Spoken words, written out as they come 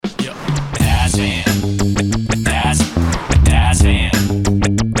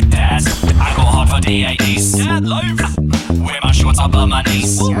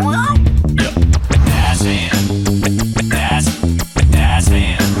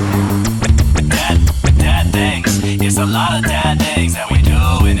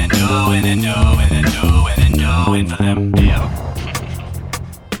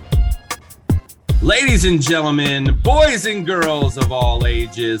Ladies and gentlemen, boys and girls of all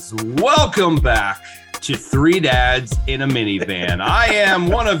ages, welcome back to Three Dads in a Minivan. I am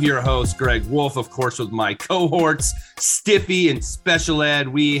one of your hosts, Greg Wolf, of course, with my cohorts, Stiffy and Special Ed.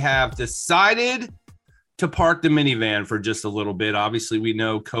 We have decided to park the minivan for just a little bit. Obviously, we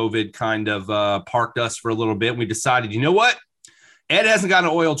know COVID kind of parked us for a little bit. We decided, you know what? Ed hasn't got an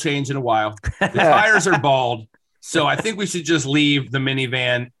oil change in a while. The tires are bald. So I think we should just leave the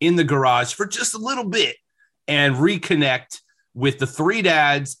minivan in the garage for just a little bit and reconnect with the Three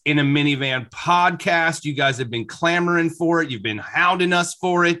Dads in a Minivan podcast. You guys have been clamoring for it. You've been hounding us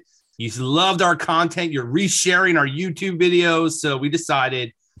for it. You've loved our content. You're resharing our YouTube videos. So we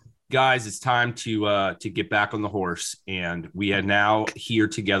decided, guys, it's time to get back on the horse. And we are now here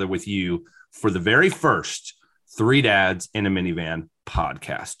together with you for the very first Three Dads in a Minivan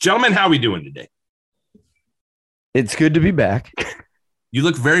podcast. Gentlemen, how are we doing today? It's good to be back. You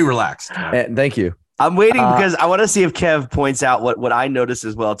look very relaxed. Thank you. I'm waiting because I want to see if Kev points out what I noticed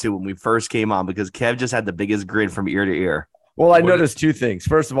as well, too, when we first came on, because Kev just had the biggest grin from ear to ear. Well, I noticed two things.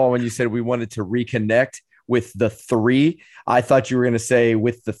 First of all, when you said we wanted to reconnect with the three, I thought you were going to say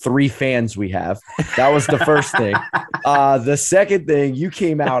with the three fans we have. That was the first thing. The second thing, you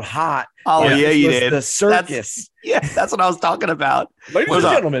came out hot. Oh, yeah, you did. The circus. That's what I was talking about. Ladies and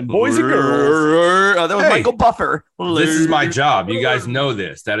gentlemen, boys and girls. Oh, that was Michael Buffer. This is my job. You guys know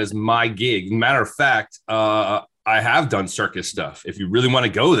this. That is my gig. Matter of fact, I have done circus stuff. If you really want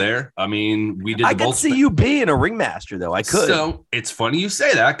to go there, I mean, we did. I could see you being a ringmaster, though. I could. So it's funny you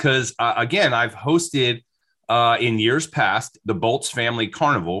say that because, again, I've hosted in years past the Bolts Family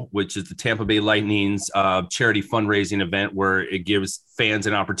Carnival, which is the Tampa Bay Lightning's charity fundraising event where it gives fans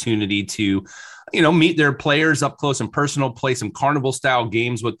an opportunity to, meet their players up close and personal, play some carnival style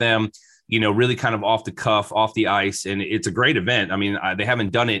games with them, really kind of off the cuff, off the ice. And it's a great event. I mean, they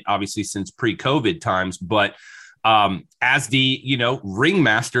haven't done it obviously since pre-COVID times, but as the,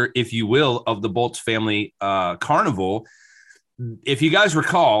 ringmaster, if you will, of the Bolts Family Carnival, if you guys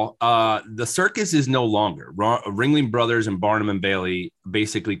recall, the circus is no longer. Ringling Brothers and Barnum and Bailey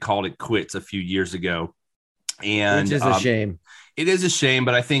basically called it quits a few years ago. And which is a shame. It is a shame,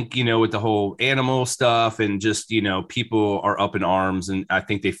 but I think, with the whole animal stuff and just, people are up in arms. And I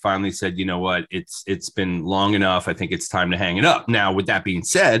think they finally said, you know what, it's been long enough. I think it's time to hang it up. Now, with that being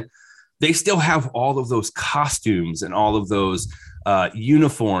said, they still have all of those costumes and all of those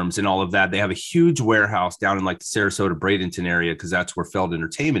uniforms and all of that. They have a huge warehouse down in like the Sarasota, Bradenton area, because that's where Feld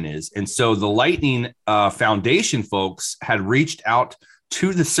Entertainment is. And so the Lightning Foundation folks had reached out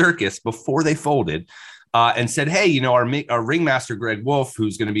to the circus before they folded and said, hey, our ringmaster, Greg Wolf,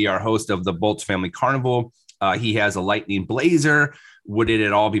 who's going to be our host of the Bolts Family Carnival, he has a Lightning blazer. Would it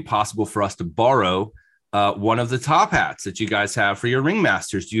at all be possible for us to borrow one of the top hats that you guys have for your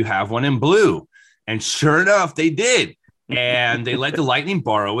ringmasters? Do you have one in blue? And sure enough, they did. And they let the Lightning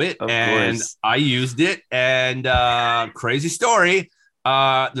borrow it, and I used it. And crazy story,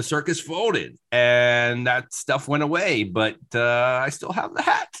 the circus folded, and that stuff went away. But I still have the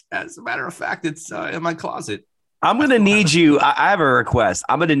hat. As a matter of fact, it's in my closet. I'm going to need you. I have a request.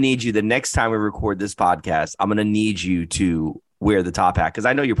 I'm going to need you the next time we record this podcast. I'm going to need you to wear the top hat because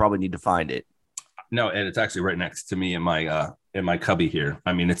I know you probably need to find it. No, and it's actually right next to me in my cubby here.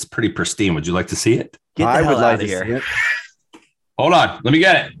 I mean, it's pretty pristine. Would you like to see it? I would like to hear it. Hold on. Let me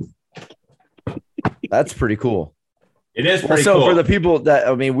get it. That's pretty cool. It is pretty cool. So for the people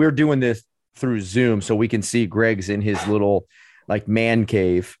that, we're doing this through Zoom so we can see Greg's in his little like man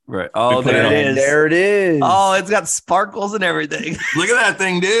cave. Right. Oh, there it is. There it is. Oh, it's got sparkles and everything. Look at that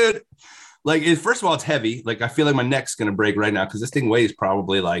thing, dude. Like, first of all, it's heavy. Like, I feel like my neck's going to break right now because this thing weighs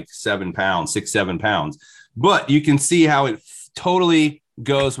probably like 7 pounds, 6-7 pounds. But you can see how it totally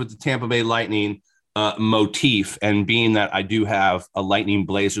goes with the Tampa Bay Lightning motif. And being that I do have a Lightning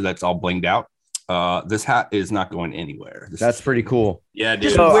blazer that's all blinged out, this hat is not going anywhere. That's pretty cool. Yeah,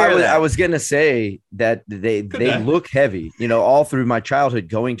 dude. So I was going to say that they look heavy, all through my childhood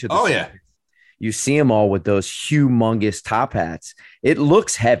going to the circus. Yeah. You see them all with those humongous top hats. It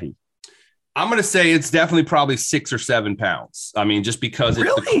looks heavy. I'm going to say it's definitely probably 6 or 7 pounds. I mean, just because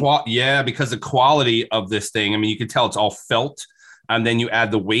it's because the quality of this thing. I mean, you can tell it's all felt, and then you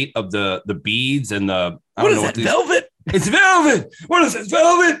add the weight of the beads and the velvet? It's velvet. What is it?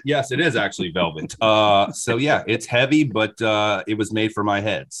 Velvet? Yes, it is actually velvet. So yeah, it's heavy, but it was made for my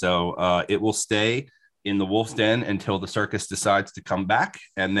head. So it will stay in the Wolf's Den until the circus decides to come back,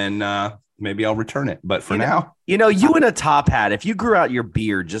 and then maybe I'll return it. But for now, you in a top hat, if you grew out your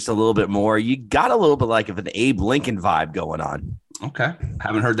beard just a little bit more, you got a little bit like of an Abe Lincoln vibe going on. Okay.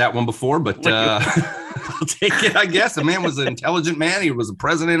 Haven't heard that one before, but I'll take it, I guess. The man was an intelligent man. He was the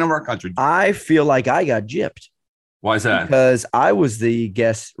president of our country. I feel like I got gypped. Why is that? Because I was the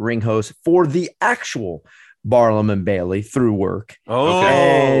guest ring host for the actual Barnum and Bailey through work. Oh,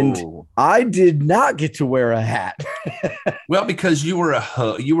 and I did not get to wear a hat. Well, because you were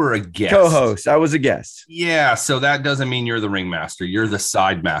a guest. Co-host. I was a guest. Yeah, so that doesn't mean you're the ringmaster. You're the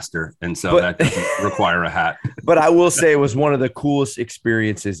side master, and so that doesn't require a hat. But I will say it was one of the coolest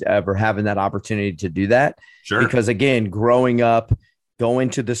experiences ever, having that opportunity to do that. Sure. Because again, growing up, going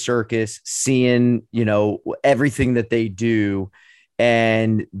to the circus, seeing, everything that they do,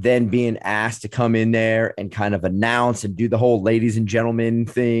 and then being asked to come in there and kind of announce and do the whole ladies and gentlemen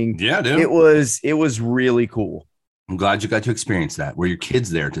thing. Yeah, dude. It was really cool. I'm glad you got to experience that. Were your kids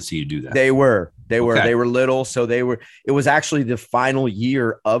there to see you do that? They were Okay. little. So it was actually the final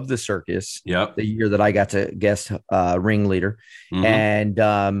year of the circus. Yep. The year that I got to guest ringleader. Mhm.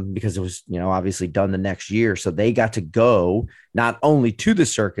 And because it was, obviously done the next year. So they got to go not only to the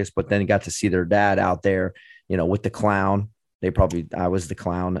circus, but then got to see their dad out there, with the clown. I was the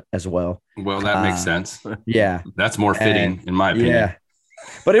clown as well. Well, that makes sense. Yeah. That's more fitting, in my opinion. Yeah.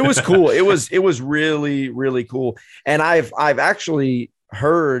 But it was cool. It was really, really cool. And I've actually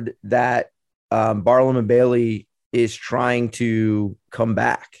heard that Barnum and Bailey is trying to come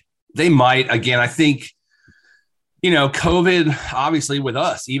back. They might. Again, I think, COVID, obviously with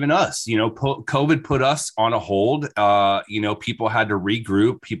us, even us, COVID put us on a hold. People had to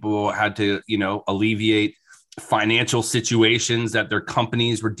regroup. People had to, alleviate financial situations that their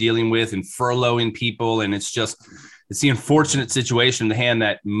companies were dealing with and furloughing people. And it's the unfortunate situation in the hand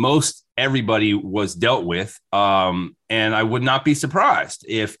that most everybody was dealt with. And I would not be surprised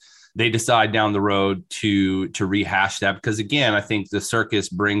if they decide down the road to rehash that, because again, I think the circus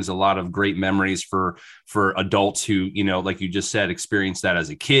brings a lot of great memories for adults who, like you just said, experienced that as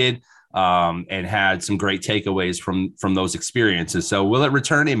a kid, and had some great takeaways from those experiences. So will it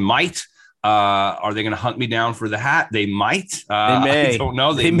return? It might. Are they going to hunt me down for the hat? They might. They may. I don't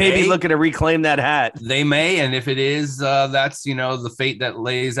know. They may be looking to reclaim that hat. They may. And if it is, that's, the fate that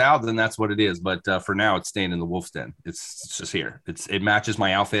lays out, then that's what it is. But for now, it's staying in the wolf's den. It's just here. It matches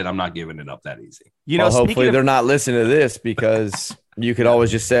my outfit. I'm not giving it up that easy. Hopefully they're not listening to this, because you could always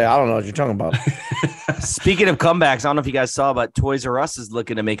just say, I don't know what you're talking about. Speaking of comebacks, I don't know if you guys saw, but Toys R Us is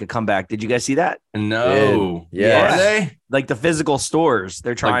looking to make a comeback. Did you guys see that? No. Yeah. Are they? Like the physical stores.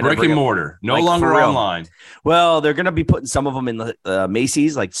 They're trying brick to and mortar. No longer online. Well, they're going to be putting some of them in the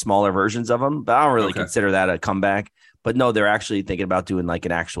Macy's, like smaller versions of them. But I don't really consider that a comeback. But no, they're actually thinking about doing like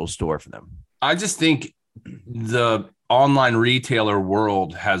an actual store for them. I just think the online retailer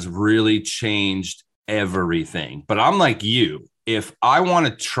world has really changed everything. But I'm like you. If I want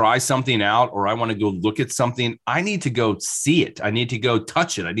to try something out, or I want to go look at something, I need to go see it. I need to go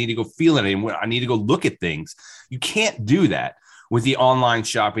touch it. I need to go feel it. I need to go look at things. You can't do that with the online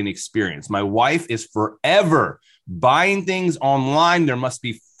shopping experience. My wife is forever buying things online. There must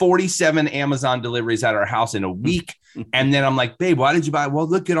be 47 Amazon deliveries at our house in a week. And then I'm like, babe, why did you buy it? Well,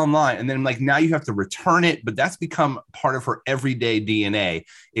 look it online. And then I'm like, now you have to return it. But that's become part of her everyday DNA,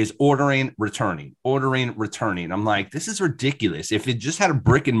 is ordering, returning. I'm like, this is ridiculous. If it just had a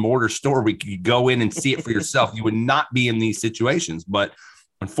brick and mortar store, we could go in and see it for yourself. You would not be in these situations. But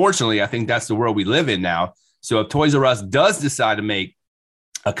unfortunately, I think that's the world we live in now. So if Toys R Us does decide to make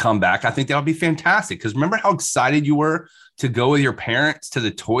a comeback, I think that would be fantastic. Because remember how excited you were to go with your parents to the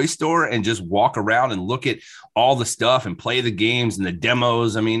toy store and just walk around and look at all the stuff and play the games and the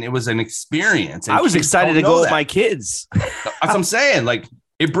demos. I mean, it was an experience. And I was excited to go with my kids. That's what I'm saying. Like,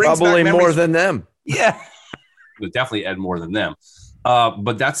 it brings probably back more than them. Yeah. It definitely add more than them.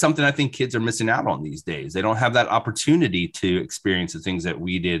 But that's something I think kids are missing out on these days. They don't have that opportunity to experience the things that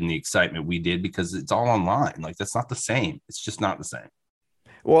we did and the excitement we did, because it's all online. Like, that's not the same. It's just not the same.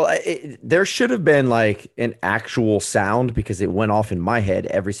 Well, there should have been like an actual sound, because it went off in my head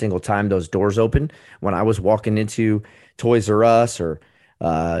every single time those doors open when I was walking into Toys R Us, or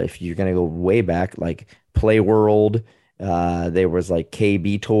if you're going to go way back, like Play World. There was like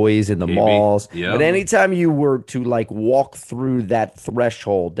KB toys in the malls. Yep. But anytime you were to like walk through that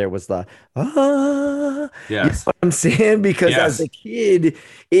threshold, there was the Yes. You know what I'm saying? Because as a kid,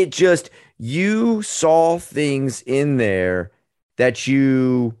 you saw things in there that's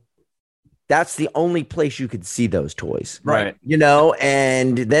the only place you could see those toys. Right.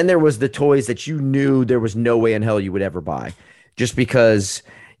 And then there was the toys that you knew there was no way in hell you would ever buy, just because,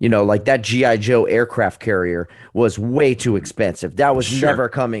 like that G.I. Joe aircraft carrier was way too expensive. That was never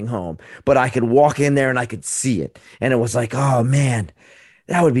coming home, but I could walk in there and I could see it. And it was like, oh man,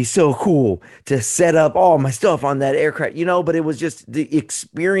 that would be so cool to set up all my stuff on that aircraft, but it was just the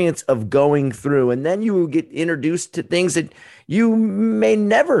experience of going through. And then you get introduced to things that you may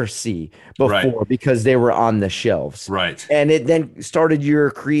never see Right. before because they were on the shelves. Right. And it then started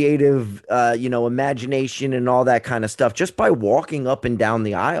your creative, imagination and all that kind of stuff just by walking up and down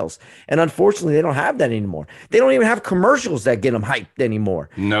the aisles. And unfortunately, they don't have that anymore. They don't even have commercials that get them hyped anymore.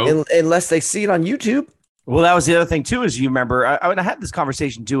 No. Unless they see it on YouTube. Well, that was the other thing too, is you remember, I had this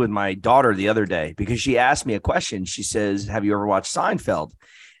conversation too with my daughter the other day because she asked me a question. She says, have you ever watched Seinfeld?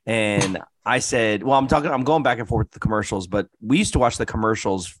 And I said, well, I'm going back and forth with the commercials, but we used to watch the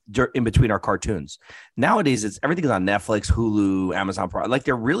commercials in between our cartoons. Nowadays, everything's on Netflix, Hulu, Amazon Prime. Like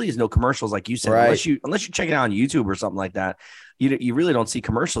there really is no commercials, like you said, Right. unless you check it out on YouTube or something like that. You really don't see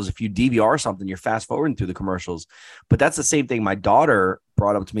commercials. If you DVR something, you're fast forwarding through the commercials. But that's the same thing my daughter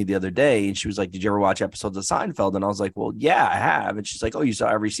brought up to me the other day. And she was like, did you ever watch episodes of Seinfeld? And I was like, well, yeah, I have. And she's like, oh, you saw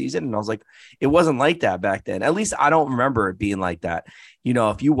every season? And I was like, it wasn't like that back then. At least I don't remember it being like that.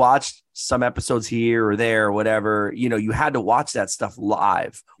 If you watched some episodes here or there or whatever, you had to watch that stuff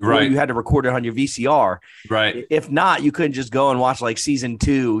live. Right. Or you had to record it on your VCR. Right. If not, you couldn't just go and watch like season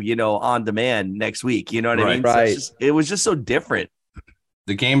 2, on demand next week. You know what I mean? Right. So it was just so different.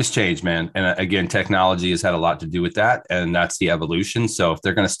 The game has changed, man. And again, technology has had a lot to do with that. And that's the evolution. So if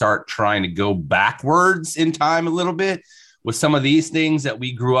they're going to start trying to go backwards in time a little bit with some of these things that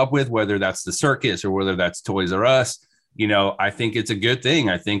we grew up with, whether that's the circus or whether that's Toys R Us, I think it's a good thing.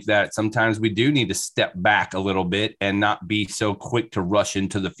 I think that sometimes we do need to step back a little bit and not be so quick to rush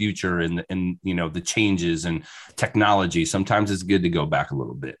into the future and the changes and technology. Sometimes it's good to go back a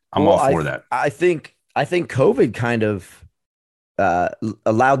little bit. I'm all for that. I think COVID kind of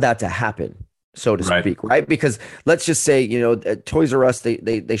allowed that to happen, so to speak, right? Because let's just say, Toys R Us,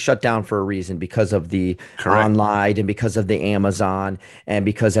 they shut down for a reason because of the online and because of the Amazon and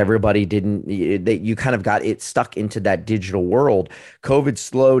because everybody you kind of got it stuck into that digital world. COVID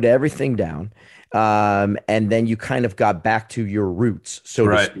slowed everything down. And then you kind of got back to your roots, so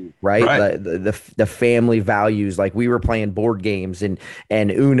to speak, right? The family values, like we were playing board games and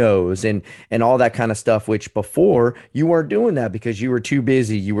Unos and all that kind of stuff, which before you weren't doing that because you were too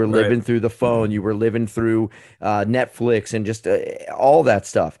busy. You were living through the phone, you were living through Netflix and just all that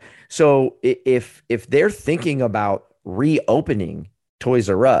stuff. So if they're thinking about reopening Toys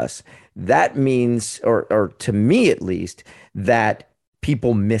R Us, that means, or to me at least, that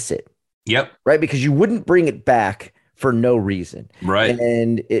people miss it. Yep. Right. Because you wouldn't bring it back for no reason. Right.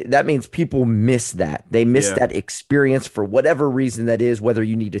 And that means people miss that. They miss that experience for whatever reason that is, whether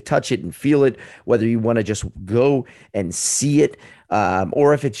you need to touch it and feel it, whether you want to just go and see it,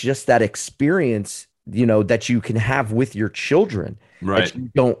 or if it's just that experience, that you can have with your children that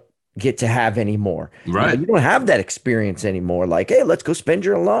you don't get to have anymore. Right. You don't have that experience anymore. Like, hey, let's go spend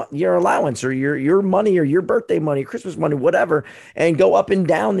your allowance or your money or your birthday money, Christmas money, whatever, and go up and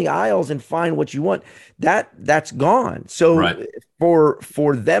down the aisles and find what you want. That's gone. So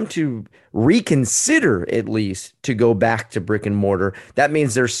for them to reconsider, at least to go back to brick and mortar, that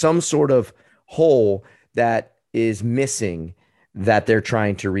means there's some sort of hole that is missing that they're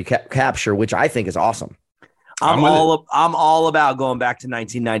trying to recapture, which I think is awesome. I'm all about going back to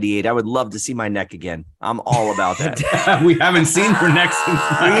 1998. I would love to see my neck again. I'm all about that. We haven't seen her neck since.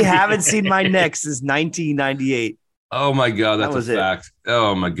 We haven't seen my neck since 1998. Oh my God, that's a fact.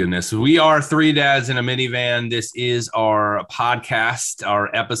 Oh my goodness. We are Three Dads in a Minivan. This is our podcast, our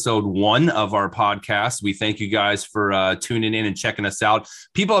episode 1 of our podcast. We thank you guys for tuning in and checking us out.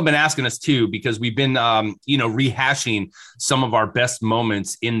 People have been asking us too, because we've been, rehashing some of our best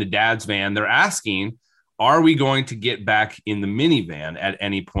moments in the Dad's Van. They're asking, are we going to get back in the minivan at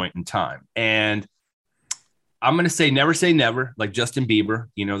any point in time? And I'm going to say never, like Justin Bieber.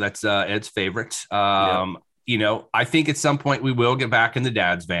 That's Ed's favorite. I think at some point we will get back in the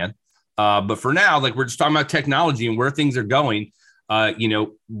Dad's Van. But for now, like we're just talking about technology and where things are going.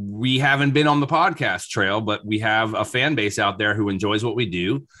 We haven't been on the podcast trail, but we have a fan base out there who enjoys what we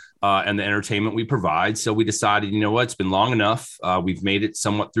do and the entertainment we provide. So we decided, it's been long enough. We've made it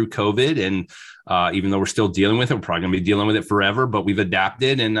somewhat through COVID. And even though we're still dealing with it, we're probably going to be dealing with it forever, but we've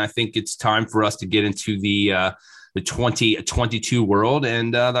adapted. And I think it's time for us to get into the 2022 world.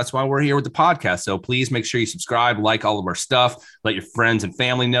 And that's why we're here with the podcast. So please make sure you subscribe, like all of our stuff, let your friends and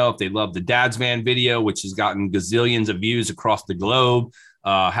family know if they love the Dad's Van video, which has gotten gazillions of views across the globe.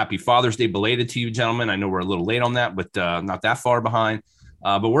 Happy Father's Day belated to you, gentlemen. I know we're a little late on that, but not that far behind.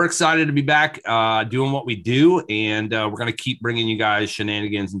 But we're excited to be back doing what we do. And we're going to keep bringing you guys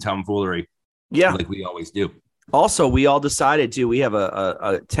shenanigans and tomfoolery. Yeah. Like we always do. Also, we all decided we have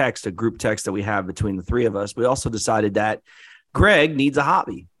a group text that we have between the three of us. We also decided that Greg needs a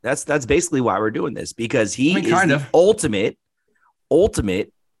hobby. That's basically why we're doing this, because he is kind the of.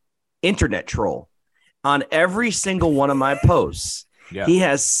 ultimate internet troll. On every single one of my posts, he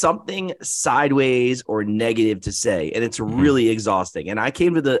has something sideways or negative to say, and it's really exhausting. And I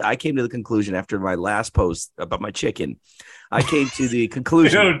came to the conclusion after my last post about my chicken. I came to the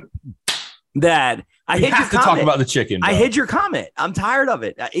conclusion that I hid your comment. Talk about the chicken. Bro. I hid your comment. I'm tired of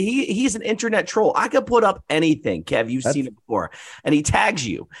it. He's an internet troll. I could put up anything, Kev. You've seen it before, and he tags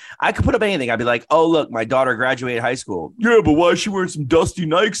you. I could put up anything. I'd be like, "Oh, look, my daughter graduated high school." Yeah, but why is she wearing some dusty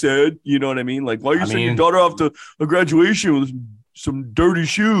Nikes, Ed? You know what I mean? Like, why are you sending your daughter off to a graduation with some dirty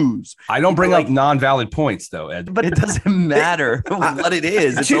shoes? I don't bring up non-valid points, though, Ed. But it doesn't matter what it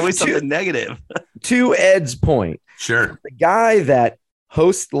is. It's always something negative. To Ed's point, sure, the guy that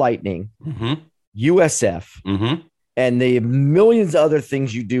hosts Lightning. USF, and the millions of other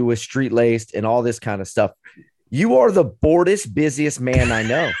things you do with Street Laced and all this kind of stuff. You are the boredest, busiest man I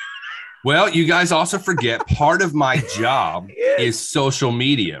know. Well, you guys also forget part of my job is social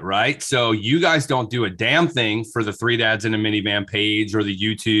media, right? So you guys don't do a damn thing for the Three Dads in a Minivan page or the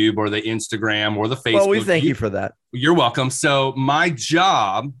YouTube or the Instagram or the Facebook. Well, we thank you for that. You're welcome. So my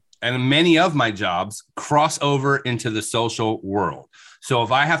job and many of my jobs cross over into the social world. So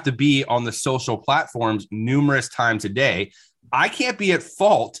if I have to be on the social platforms numerous times a day, I can't be at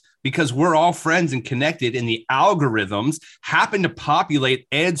fault because we're all friends and connected, and the algorithms happen to populate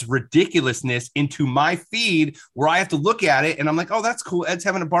Ed's ridiculousness into my feed where I have to look at it and I'm like, oh, that's cool. Ed's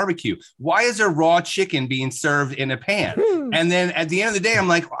having a barbecue. Why is there raw chicken being served in a pan? And then at the end of the day, I'm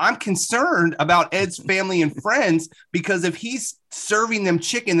like, I'm concerned about Ed's family and friends, because if he's serving them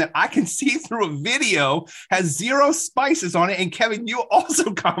chicken that I can see through a video has 0 spices on it. And Kevin, you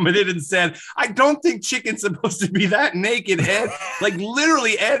also commented and said, I don't think chicken's supposed to be that naked, Ed. Like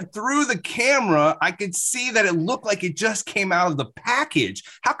literally, Ed, through the camera, I could see that it looked like it just came out of the package.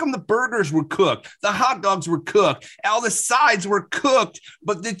 How come the burgers were cooked? The hot dogs were cooked. All the sides were cooked,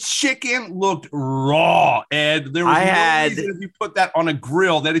 but the chicken looked raw, Ed. There was no reason if you put that on a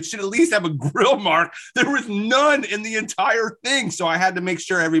grill that it should at least have a grill mark. There was none in the entire thing. So I had to make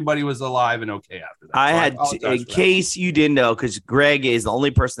sure everybody was alive and okay after that. In case you didn't know, because Greg is the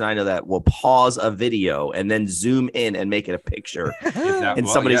only person I know that will pause a video and then zoom in and make it a picture in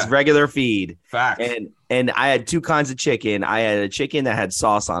somebody's regular feed. Fact. And I had 2 kinds of chicken. I had a chicken that had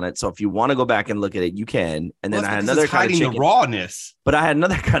sauce on it. So if you want to go back and look at it, you can. And then I had another kind of chicken. The rawness. But I had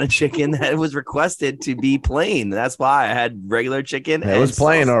another kind of chicken that was requested to be plain. That's why I had regular chicken. It was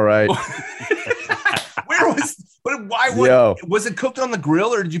plain, all right. Where was? But why was it cooked on the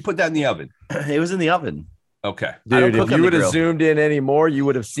grill, or did you put that in the oven? It was in the oven. Okay. Dude, if you would have zoomed in any more, you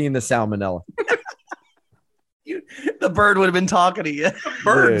would have seen the salmonella. The bird would have been talking to you. The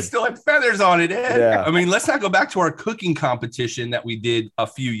bird still had feathers on it, Ed. Yeah. I mean, let's not go back to our cooking competition that we did a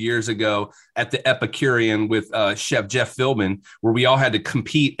few years ago at the Epicurean with Chef Jeff Philbin, where we all had to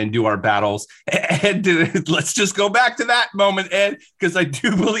compete and do our battles. And let's just go back to that moment, Ed, because I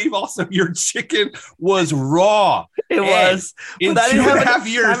do believe also your chicken was raw. It was. In 2.5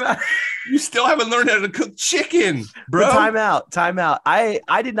 years, you still haven't learned how to cook chicken, bro. But time out.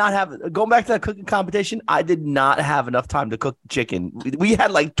 I did not have, going back to that cooking competition, I did not have enough time to cook chicken. We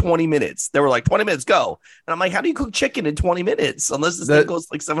had like 20 minutes. They were like, 20 minutes, go. And I'm like, how do you cook chicken in 20 minutes? Unless this thing goes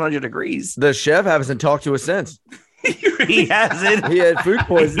like 700 degrees. The chef hasn't talked to us since. He hasn't. He had food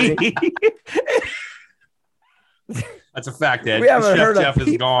poisoning. That's a fact, Ed. We haven't heard Jeff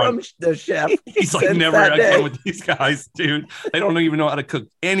is gone. From the chef. He's like, never again with these guys, dude. They don't even know how to cook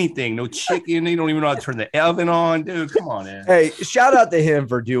anything. No chicken. They don't even know how to turn the oven on, dude. Come on, Ed. Hey, shout out to him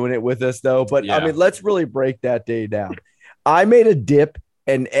for doing it with us, though. But I mean, let's really break that day down. I made a dip,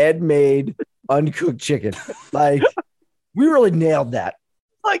 and Ed made uncooked chicken. Like, we really nailed that.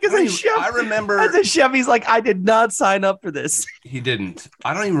 Like as a chef, I remember as a chef, he's like, I did not sign up for this. He didn't.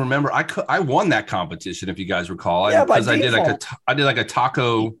 I don't even remember. I won that competition, if you guys recall. Yeah, because I did like a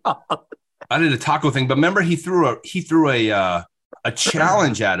taco. I did a taco thing, but remember he threw a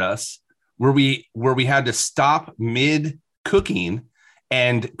challenge at us where we had to stop mid cooking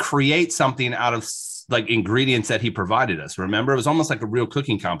and create something out of like ingredients that he provided us. Remember, it was almost like a real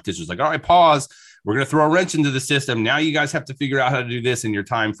cooking competition. It was like, all right, pause. We're going to throw a wrench into the system. Now you guys have to figure out how to do this in your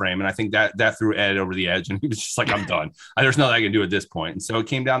time frame. And I think that threw Ed over the edge, and he was just like, I'm done. There's nothing I can do at this point. And so it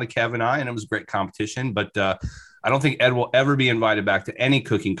came down to Kev and I, and it was a great competition. But I don't think Ed will ever be invited back to any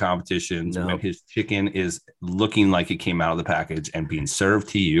cooking competitions when his chicken is looking like it came out of the package and being served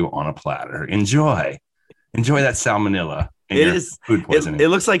to you on a platter. Enjoy that salmonella. It is food poisoning. It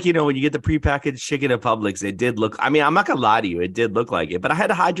looks like, when you get the prepackaged chicken at Publix, it did look. I mean, I'm not gonna lie to you, it did look like it, but I had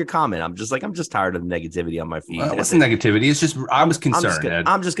to hide your comment. I'm just tired of the negativity on my feed. What's the negativity? It's just I was concerned.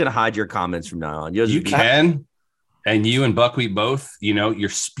 I'm just gonna hide your comments from now on. You can, and you and Buckwheat both. You're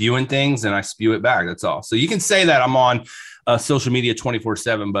spewing things, and I spew it back. That's all. So you can say that I'm on social media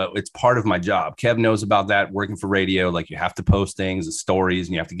 24/7, but it's part of my job. Kev knows about that. Working for radio, like you have to post things and stories,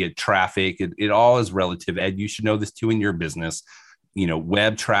 and you have to get traffic. It all is relative. Ed, you should know this too in your business.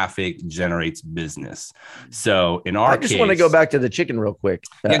 Web traffic generates business. So in our case, I just want to go back to the chicken real quick.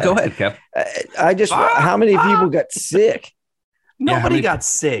 Yeah, go ahead, Kev. How many people got sick? Nobody got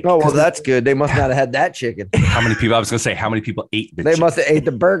sick. Oh, well, that's good. They must not have had that chicken. How many people? I was going to say, how many people ate the They chicken? must have ate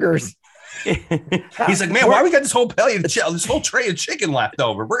the burgers. He's like, man, why we got this whole this whole tray of chicken left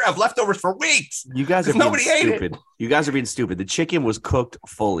over? We're gonna have leftovers for weeks. You guys are being stupid. You guys are being stupid. The chicken was cooked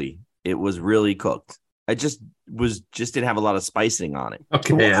fully. It was really cooked. I just didn't have a lot of spicing on it.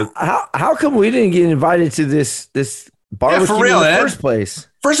 Okay. Well, how come we didn't get invited to this barbecue for real, in the Ed. first place?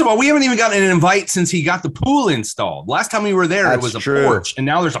 First of all, we haven't even gotten an invite since he got the pool installed. Last time we were there, it was a porch, and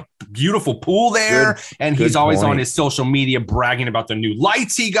now there's a beautiful pool there. And he's always on his social media bragging about the new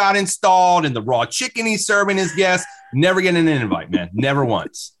lights he got installed and the raw chicken he's serving his guests. Never getting an invite, man. Never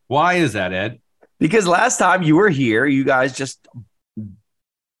once. Why is that, Ed? Because last time you were here, you guys just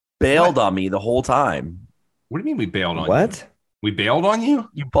bailed on me the whole time. What do you mean we bailed on you? What? We bailed on you?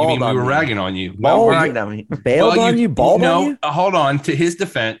 You balled on we were me. ragging on you. Balled on me. Bailed on you? Balled on you? Hold on. To his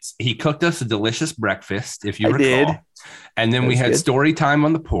defense, he cooked us a delicious breakfast, if you recall. Did. And then we had story time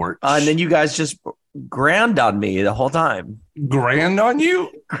on the porch. And then you guys just ground on me the whole time. Grand on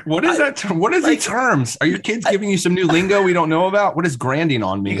you? What is that? What is the terms? Are your kids giving you some new lingo we don't know about? What is granding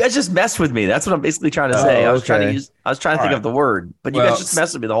on me? You guys just messed with me. That's what I'm basically trying to say. I was trying to think of the word, but you guys just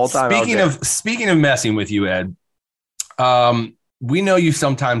messed with me the whole time. Speaking of messing with you, Ed, we know you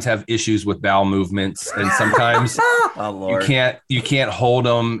sometimes have issues with bowel movements, and sometimes you can't hold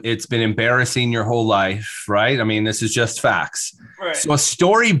them. It's been embarrassing your whole life, right? I mean, this is just facts. Right. So a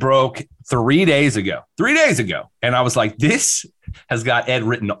story broke 3 days ago, and I was like, this has got Ed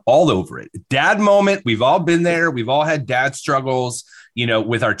written all over it. Dad moment. We've all been there. We've all had dad struggles,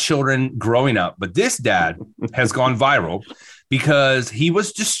 with our children growing up. But this dad has gone viral because he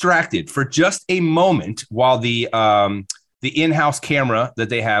was distracted for just a moment while the in-house camera that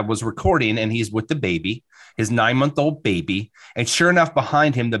they have was recording, and he's with the baby, his 9-month-old baby. And sure enough,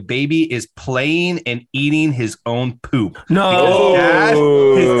 behind him, the baby is playing and eating his own poop. No, Dad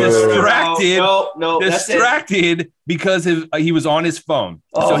is distracted because he was on his phone.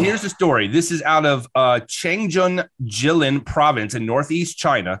 So here's the story. This is out of Changchun Jilin province in northeast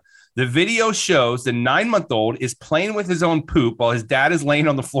China. The video shows the 9-month-old is playing with his own poop while his dad is laying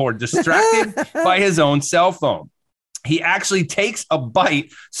on the floor, distracted by his own cell phone. He actually takes a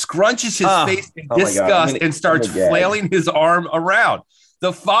bite, scrunches his face in disgust, and starts flailing his arm around.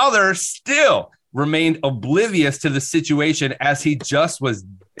 The father still remained oblivious to the situation as he just was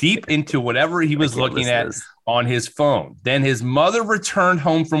deep into whatever he was looking at on his phone. Then his mother returned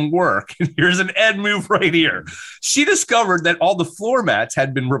home from work. And here's an Ed move right here. She discovered that all the floor mats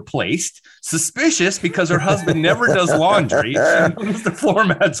had been replaced. Suspicious because her husband never does laundry. She noticed the floor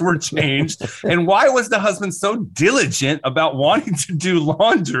mats were changed. And why was the husband so diligent about wanting to do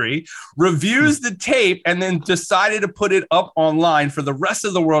laundry? Reviews the tape and then decided to put it up online for the rest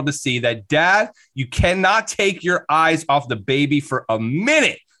of the world to see that, Dad, you cannot take your eyes off the baby for a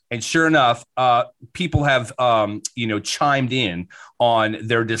minute. And sure enough, people have, chimed in on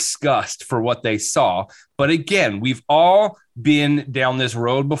their disgust for what they saw. But again, we've all been down this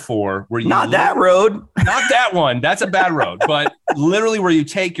road before. Not that road. Not that one. That's a bad road. But literally where you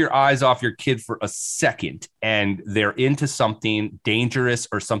take your eyes off your kid for a second and they're into something dangerous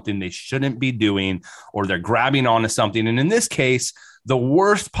or something they shouldn't be doing, or they're grabbing onto something. And in this case, the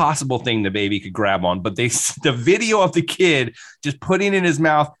worst possible thing the baby could grab on, but the video of the kid just putting it in his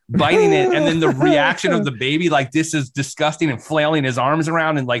mouth, biting it, and then the reaction of the baby, like, this is disgusting, and flailing his arms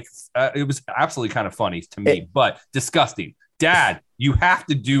around, and it was absolutely kind of funny to me, but disgusting. Dad, you have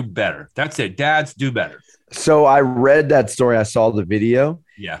to do better. That's it. Dads, do better. So I read that story. I saw the video.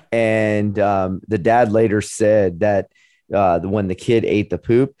 Yeah. And the dad later said that when the kid ate the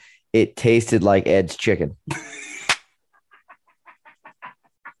poop, it tasted like Ed's chicken.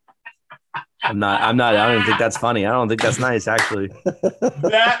 I don't think that's funny. I don't think that's nice, actually.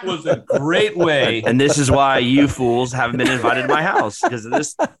 That was a great way. And this is why you fools haven't been invited to my house, because of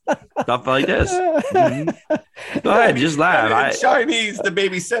this stuff like this. Mm-hmm. Go ahead, just laugh. Chinese, the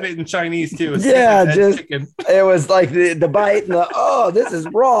baby said it in Chinese too. Chicken. It was like the bite and this is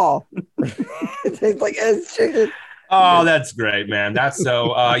raw. It tastes like Ed's chicken. Oh, that's great, man. That's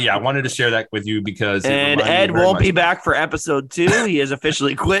so, I wanted to share that with you because. And Ed won't be back for episode 2. He has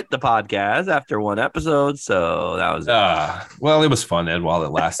officially quit the podcast after 1 episode. So that was well, it was fun, Ed, while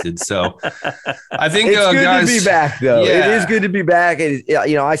it lasted. So I think it's good guys, to be back, though. Yeah. It is good to be back.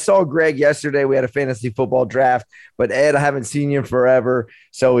 I saw Greg yesterday. We had a fantasy football draft, but Ed, I haven't seen you in forever.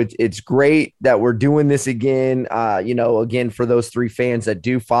 So it's great that we're doing this again. Again, for those 3 fans that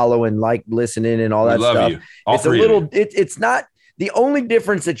do follow and like listening and all that stuff. You. It's not the only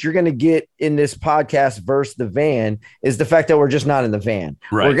difference that you're going to get in this podcast versus the van is the fact that we're just not in the van.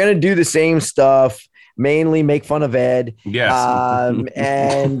 Right. We're going to do the same stuff, mainly make fun of Ed. Yes.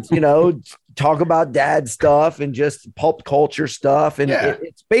 And, talk about dad stuff and just pulp culture stuff. And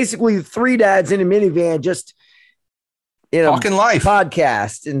it's basically 3 dads in a minivan, just, talking life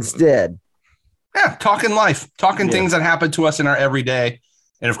podcast instead. Yeah. Talking life, talking things that happen to us in our everyday.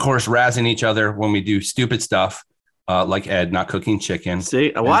 And of course, razzing each other when we do stupid stuff, like Ed not cooking chicken.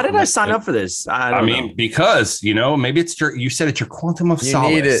 See, why did I sign up for this? I mean, because maybe it's you said it's your quantum of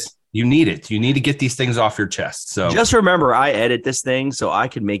solace. You need it. You need to get these things off your chest. So just remember, I edit this thing so I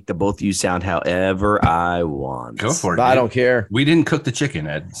can make the both of you sound however I want. Go for it. I don't care. We didn't cook the chicken,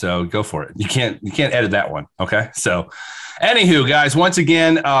 Ed. So go for it. You can't edit that one. Okay. So anywho, guys, once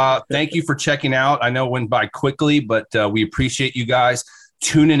again, thank you for checking out. I know it went by quickly, but we appreciate you guys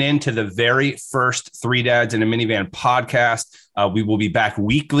tuning in to the very first 3 Dads in a Minivan podcast. We will be back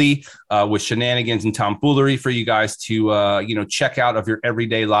weekly with shenanigans and tomfoolery for you guys to, check out of your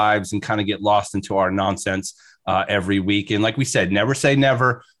everyday lives and kind of get lost into our nonsense every week. And like we said, never say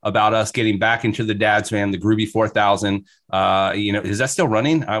never about us getting back into the Dad's van, the Groovy 4000. Is that still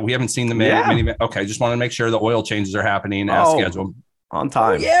running? We haven't seen the minivan. Okay, just want to make sure the oil changes are happening as scheduled. On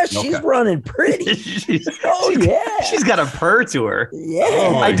time. Oh, yeah, she's running pretty. She's got a purr to her.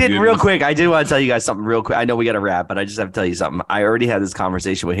 Yeah. I did real quick. I did want to tell you guys something real quick. I know we got to wrap, but I just have to tell you something. I already had this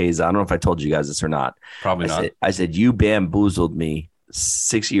conversation with Hayes. I don't know if I told you guys this or not. Probably not. I said, you bamboozled me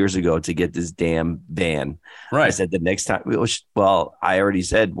 6 years ago to get this damn van. Right. I said the next time. I already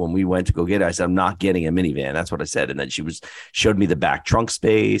said when we went to go get it, I said, I'm not getting a minivan. That's what I said. And then she showed me the back trunk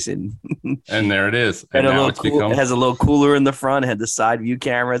space and there it is. And it has a little cooler in the front, had the side view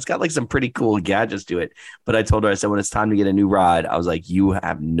camera. It's got like some pretty cool gadgets to it. But I told her, I said, when it's time to get a new ride, I was like, you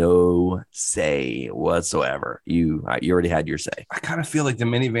have no say whatsoever. You already had your say. I kind of feel like the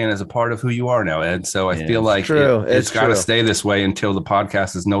minivan is a part of who you are now, Ed. So I feel like it's got to stay this way until the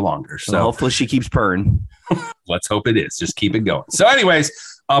podcast is no longer. So hopefully she keeps purring. Let's hope it is. Just keep it going. So anyways,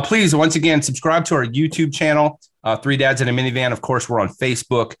 please, once again, subscribe to our YouTube channel, 3 Dads in a Minivan. Of course, we're on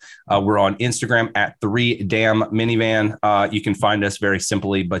Facebook. We're on Instagram at 3 Damn Minivan. You can find us very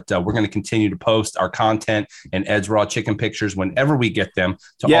simply, but we're going to continue to post our content and Ed's raw chicken pictures whenever we get them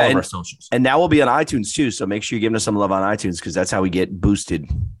to all of our socials. And now we'll be on iTunes too. So make sure you're giving us some love on iTunes because that's how we get boosted.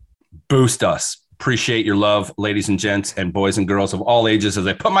 Boost us. Appreciate your love, ladies and gents and boys and girls of all ages, as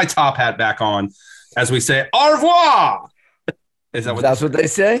I put my top hat back on, as we say, au revoir. Is that That's what they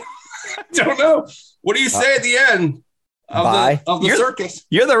say? I don't know. What do you say at the end of the circus?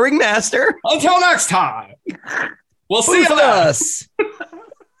 You're the ringmaster. Until next time. We'll see you us.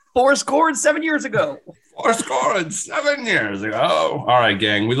 7 years ago. 7 years ago. All right,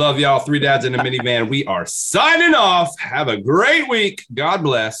 gang. We love y'all. 3 Dads in a Minivan. We are signing off. Have a great week. God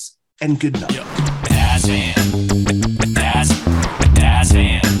bless and good night. Dad's van. Dad's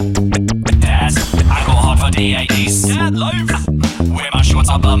van. I go hard for the 80s. Dad life. Wear my shorts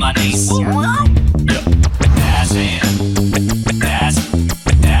above my knees. Dad's van. Dad's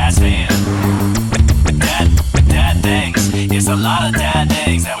van. Dad things. It's a lot of dad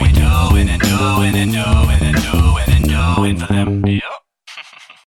things that we doing and doing and doing and doing and doing for them. Yep.